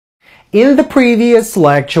In the previous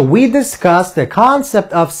lecture, we discussed the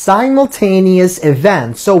concept of simultaneous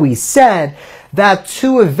events. So we said that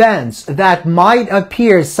two events that might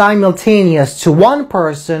appear simultaneous to one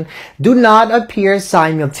person do not appear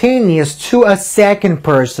simultaneous to a second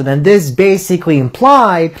person. And this basically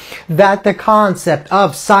implied that the concept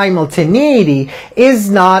of simultaneity is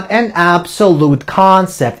not an absolute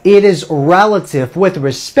concept. It is relative with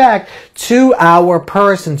respect to our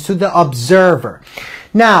person, to the observer.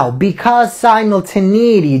 Now, because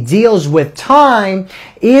simultaneity deals with time,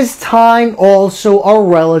 is time also a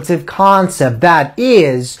relative concept? That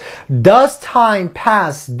is, does time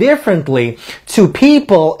pass differently to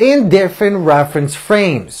people in different reference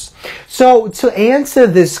frames? So, to answer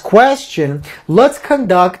this question, let's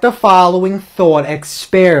conduct the following thought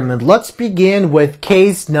experiment. Let's begin with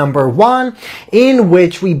case number 1, in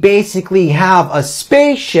which we basically have a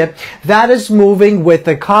spaceship that is moving with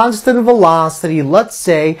a constant velocity, let's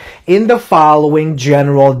say, in the following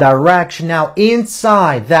general direction. Now,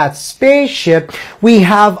 inside that spaceship, we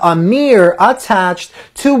have a mirror attached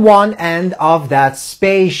to one end of that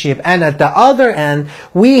spaceship, and at the other end,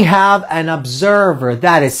 we have an observer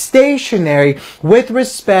that is stationary with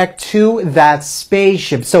respect to that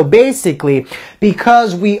spaceship. So basically,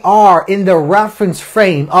 because we are in the reference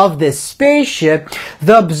frame of this spaceship,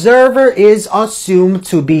 the observer is assumed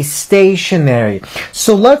to be stationary.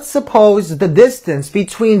 So let's suppose the distance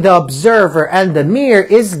between the observer and the mirror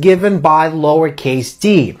is given by lowercase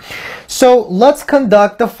d. So let's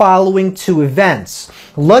conduct the following two events.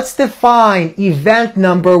 Let's define event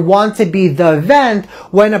number 1 to be the event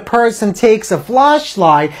when a person takes a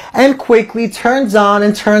flashlight and quickly turns on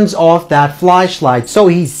and turns off that flashlight. So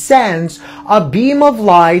he sends a beam of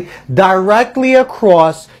light directly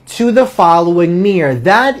across to the following mirror.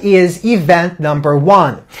 That is event number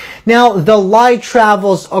 1. Now, the light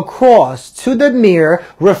travels across to the mirror,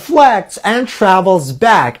 reflects, and travels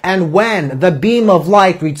back. And when the beam of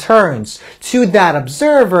light returns to that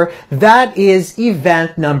observer, that is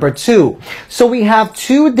event number 2. So we have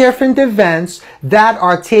two different events that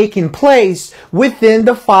are taking place within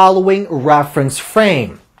the following reference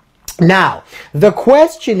frame. Now, the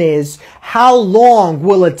question is, how long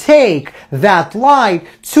will it take that light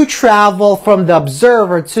to travel from the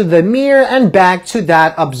observer to the mirror and back to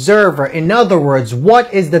that observer? In other words,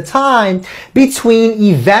 what is the time between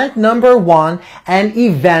event number 1 and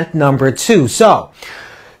event number 2? So,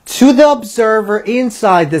 to the observer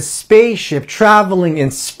inside the spaceship traveling in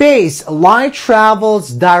space, light travels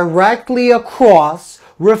directly across,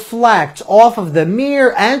 reflects off of the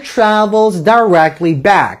mirror, and travels directly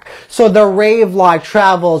back. So the ray of light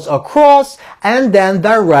travels across and then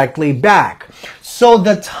directly back. So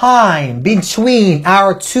the time between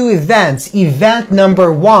our two events, event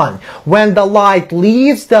number 1, when the light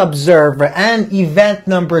leaves the observer, and event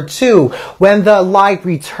number 2, when the light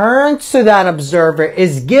returns to that observer,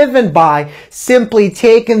 is given by simply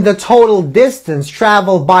taking the total distance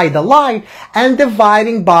traveled by the light and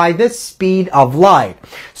dividing by the speed of light.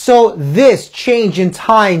 So this change in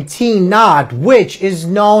time t0, which is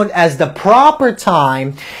known as the proper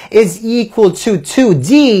time, is equal to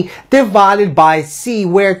 2d divided by c,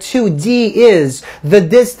 where 2d is the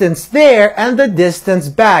distance there and the distance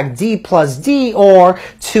back. D plus d, or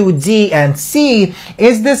 2d, and c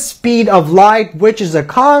is the speed of light, which is a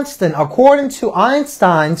constant according to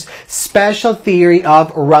Einstein's special theory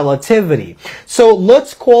of relativity. So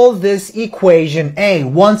let's call this equation A.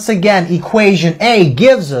 Once again, equation A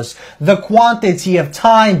gives us the quantity of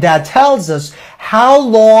time that tells us how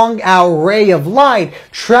long our ray of light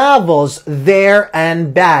travels there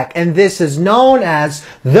and back. And this is known as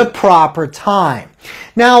the proper time.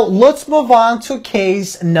 Now, let's move on to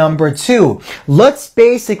case number 2. Let's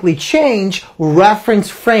basically change reference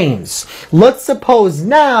frames. Let's suppose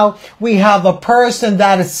now we have a person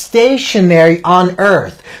that is stationary on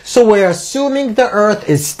Earth. So we're assuming the Earth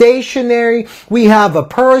is stationary. We have a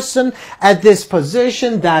person at this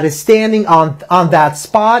position that is standing on that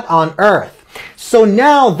spot on Earth. So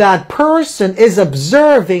now that person is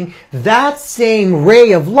observing that same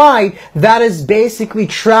ray of light that is basically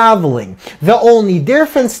traveling. The only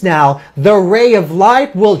difference now, the ray of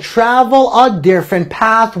light will travel a different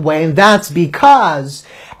pathway, and that's because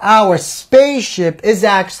our spaceship is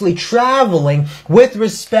actually traveling with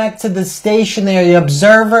respect to the stationary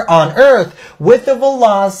observer on Earth with a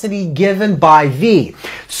velocity given by v.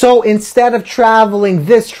 So instead of traveling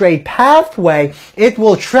this straight pathway, it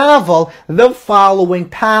will travel the following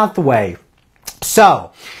pathway.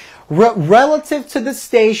 So, relative to the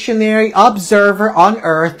stationary observer on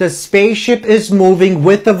Earth, the spaceship is moving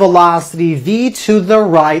with the velocity v to the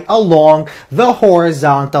right along the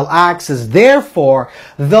horizontal axis. Therefore,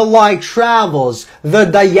 the light travels the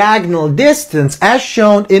diagonal distance as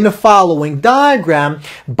shown in the following diagram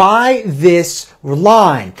by this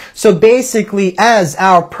line. So basically, as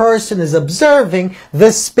our person is observing,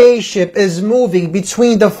 the spaceship is moving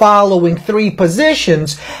between the following three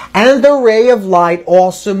positions, and the ray of light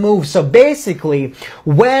also moves. So basically,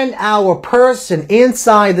 when our person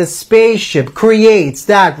inside the spaceship creates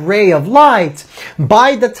that ray of light,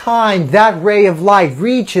 by the time that ray of light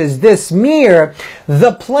reaches this mirror,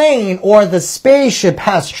 the plane or the spaceship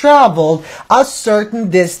has traveled a certain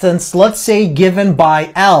distance, let's say given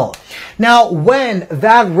by L. Now, when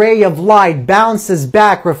that ray of light bounces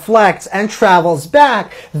back, reflects, and travels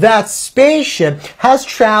back, that spaceship has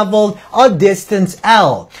traveled a distance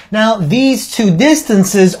L. Now, these two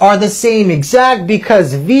distances are the same exact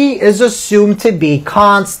because V is assumed to be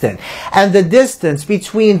constant. And the distance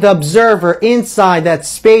between the observer inside that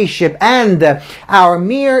spaceship and our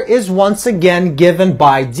mirror is once again given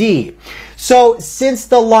by D. So, since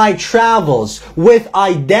the light travels with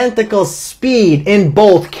identical speed in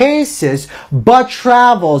both cases, but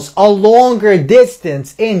travels a longer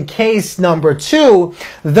distance in case number 2,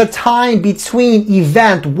 the time between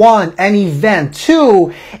event 1 and event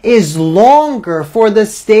 2 is longer for the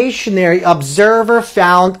stationary observer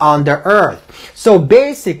found on the Earth. So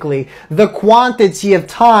basically, the quantity of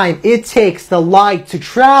time it takes the light to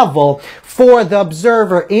travel for the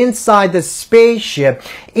observer inside the spaceship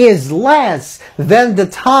is less than the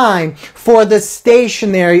time for the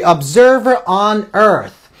stationary observer on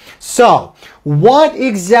Earth. So, what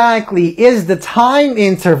exactly is the time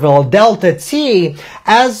interval, delta t,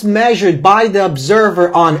 as measured by the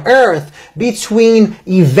observer on Earth between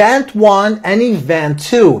event 1 and event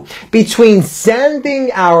 2? Between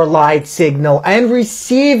sending our light signal and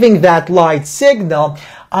receiving that light signal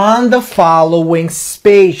on the following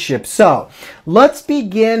spaceship. So, let's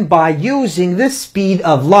begin by using the speed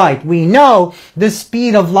of light. We know the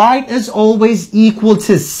speed of light is always equal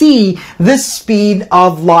to c, the speed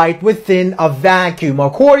of light within a vacuum,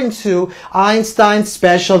 according to Einstein's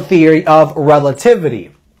special theory of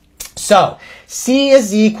relativity. So, c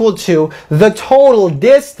is equal to the total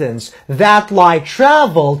distance that light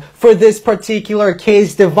traveled for this particular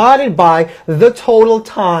case divided by the total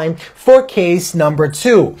time for case number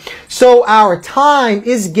 2. So our time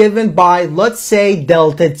is given by, let's say,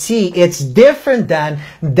 delta t. It's different than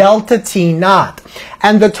delta t naught.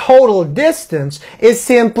 And the total distance is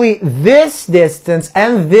simply this distance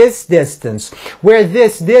and this distance, where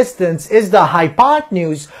this distance is the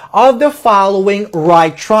hypotenuse of the following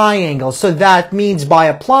right triangle. So that means by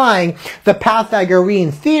applying the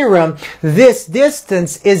Pythagorean theorem, this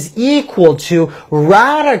distance is equal to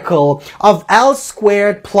radical of L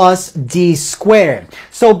squared plus D squared.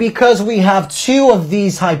 So because we have two of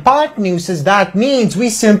these hypotenuses, that means we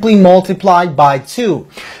simply multiply by 2.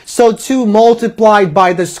 So 2 multiplied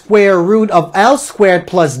by the square root of L squared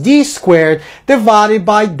plus D squared divided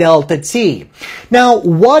by delta t. Now,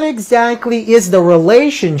 what exactly is the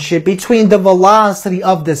relationship between the velocity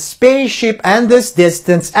of the spaceship and this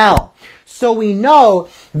distance L? So we know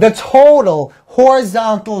the total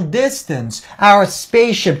horizontal distance our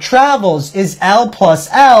spaceship travels is L plus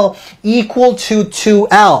L equal to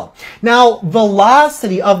 2L. Now,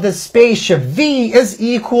 velocity of the spaceship V is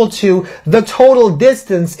equal to the total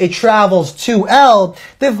distance it travels 2L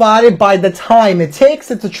divided by the time it takes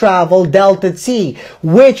it to travel, delta t,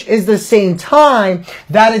 which is the same time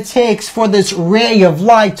that it takes for this ray of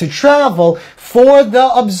light to travel for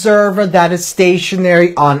the observer that is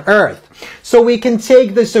stationary on Earth. So we can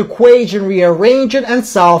take this equation, rearrange it, and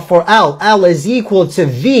solve for L. L is equal to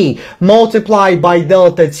V multiplied by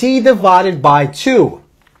delta t divided by 2.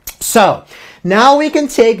 So, now we can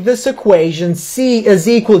take this equation, C is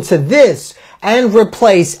equal to this, and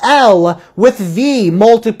replace L with V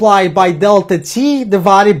multiplied by delta t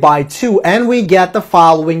divided by 2, and we get the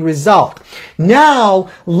following result. Now,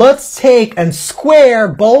 let's take and square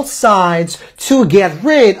both sides to get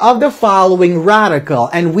rid of the following radical,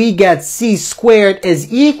 and we get C squared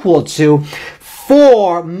is equal to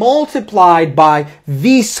 4 multiplied by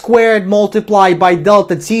V squared multiplied by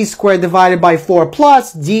delta t squared divided by 4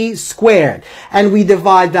 plus D squared. And we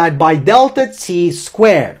divide that by delta t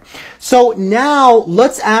squared. So now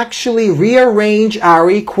let's actually rearrange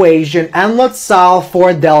our equation and let's solve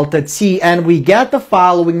for delta t, and we get the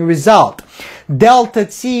following result. delta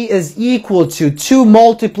t is equal to 2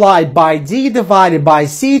 multiplied by d divided by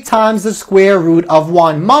c times the square root of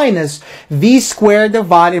 1 minus v squared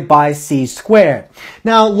divided by c squared.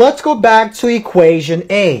 Now let's go back to equation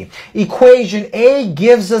A. Equation A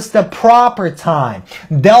gives us the proper time.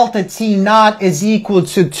 Delta t naught is equal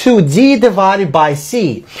to 2d divided by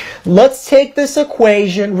c. Let's take this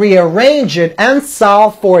equation, rearrange it, and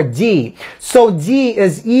solve for d. So d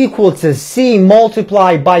is equal to c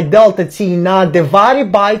multiplied by delta t naught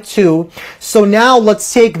divided by 2. So now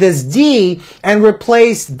let's take this d and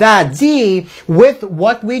replace that d with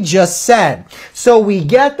what we just said. So we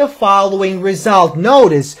get the following result.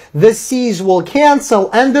 Notice the c's will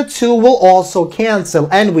cancel and the 2 will also cancel.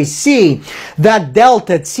 And we see that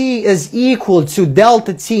delta t is equal to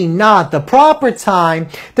delta t naught, the proper time,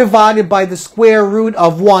 divided by the square root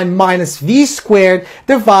of 1 minus v squared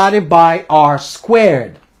divided by r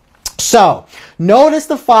squared. So, notice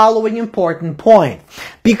the following important point.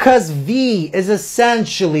 Because v is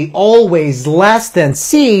essentially always less than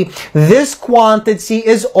c, this quantity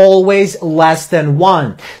is always less than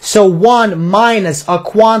 1. So 1 minus a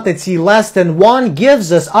quantity less than 1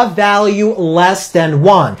 gives us a value less than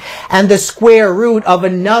 1. And the square root of a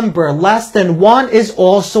number less than 1 is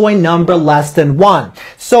also a number less than 1.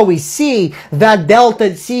 So we see that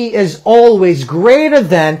delta t is always greater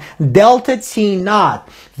than delta t naught.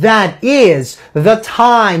 That is the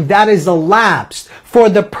time that is elapsed for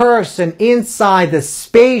the person inside the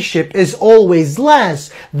spaceship is always less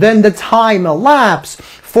than the time elapsed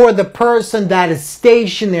for the person that is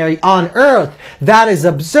stationary on Earth, that is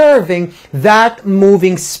observing that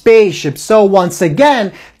moving spaceship. So once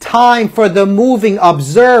again, time for the moving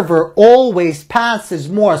observer always passes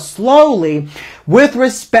more slowly with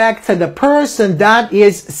respect to the person that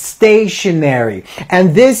is stationary.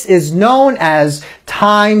 And this is known as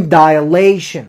time dilation.